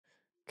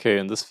Okay,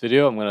 in this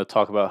video, I'm going to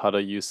talk about how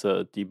to use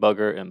a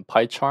debugger in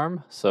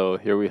Pycharm. So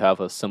here we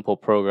have a simple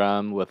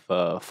program with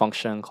a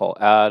function called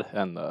add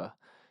and the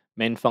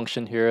main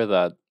function here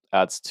that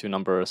adds two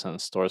numbers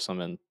and stores them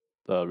in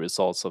the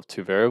results of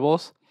two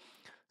variables.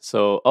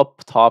 So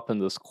up top in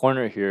this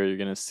corner here, you're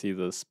going to see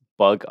this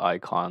bug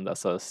icon that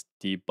says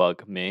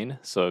debug main.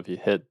 So if you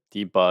hit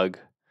debug,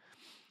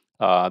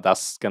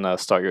 that's going to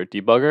start your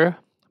debugger.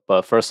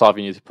 But first off,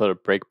 you need to put a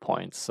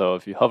breakpoint. So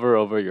if you hover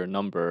over your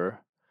number,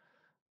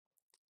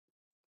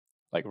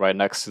 like right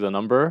next to the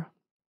number,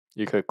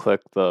 you could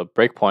click the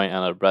breakpoint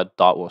and a red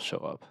dot will show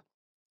up.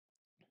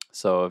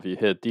 So if you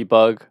hit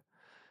debug,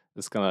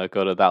 it's gonna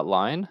go to that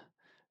line.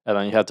 And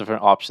then you have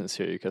different options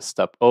here. You could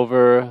step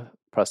over,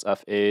 press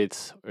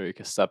F8, or you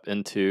could step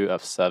into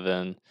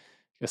F7. You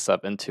could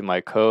step into my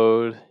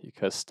code, you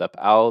could step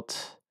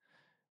out,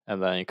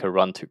 and then you could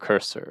run to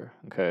cursor.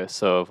 Okay,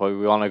 so if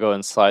we want to go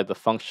inside the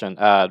function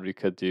add, we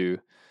could do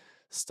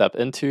step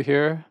into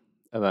here,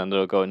 and then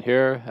it'll go in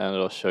here, and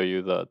it'll show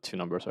you the two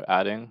numbers we're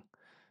adding.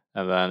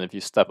 And then if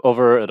you step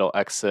over, it'll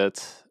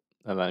exit.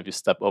 And then if you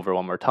step over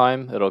one more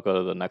time, it'll go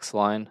to the next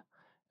line,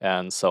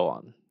 and so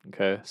on.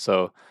 Okay,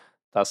 so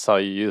that's how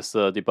you use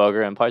the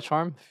debugger in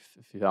Pycharm.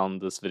 If you found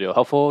this video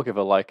helpful, give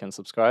a like and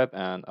subscribe,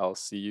 and I'll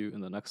see you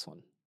in the next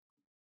one.